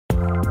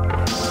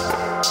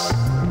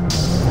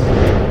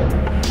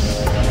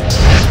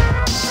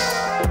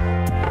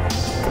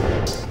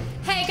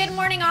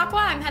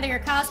I'm your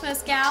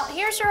Cosmos Gal.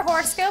 Here's your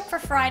horoscope for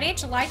Friday,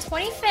 July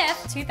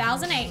 25th,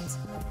 2008.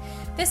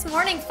 This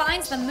morning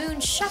finds the moon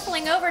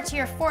shuffling over to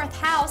your 4th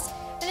house,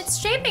 and it's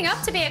shaping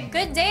up to be a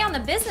good day on the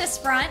business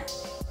front.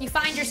 You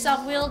find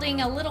yourself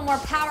wielding a little more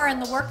power in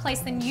the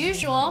workplace than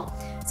usual,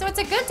 so it's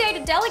a good day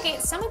to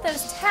delegate some of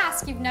those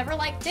tasks you've never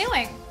liked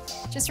doing.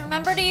 Just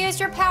remember to use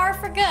your power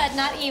for good,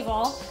 not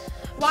evil.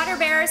 Water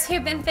bearers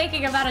who've been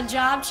thinking about a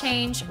job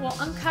change will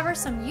uncover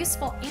some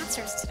useful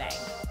answers today.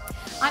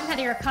 I'm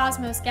Heather, your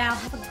Cosmos Gal.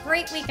 Have a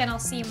great week, and I'll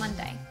see you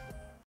Monday.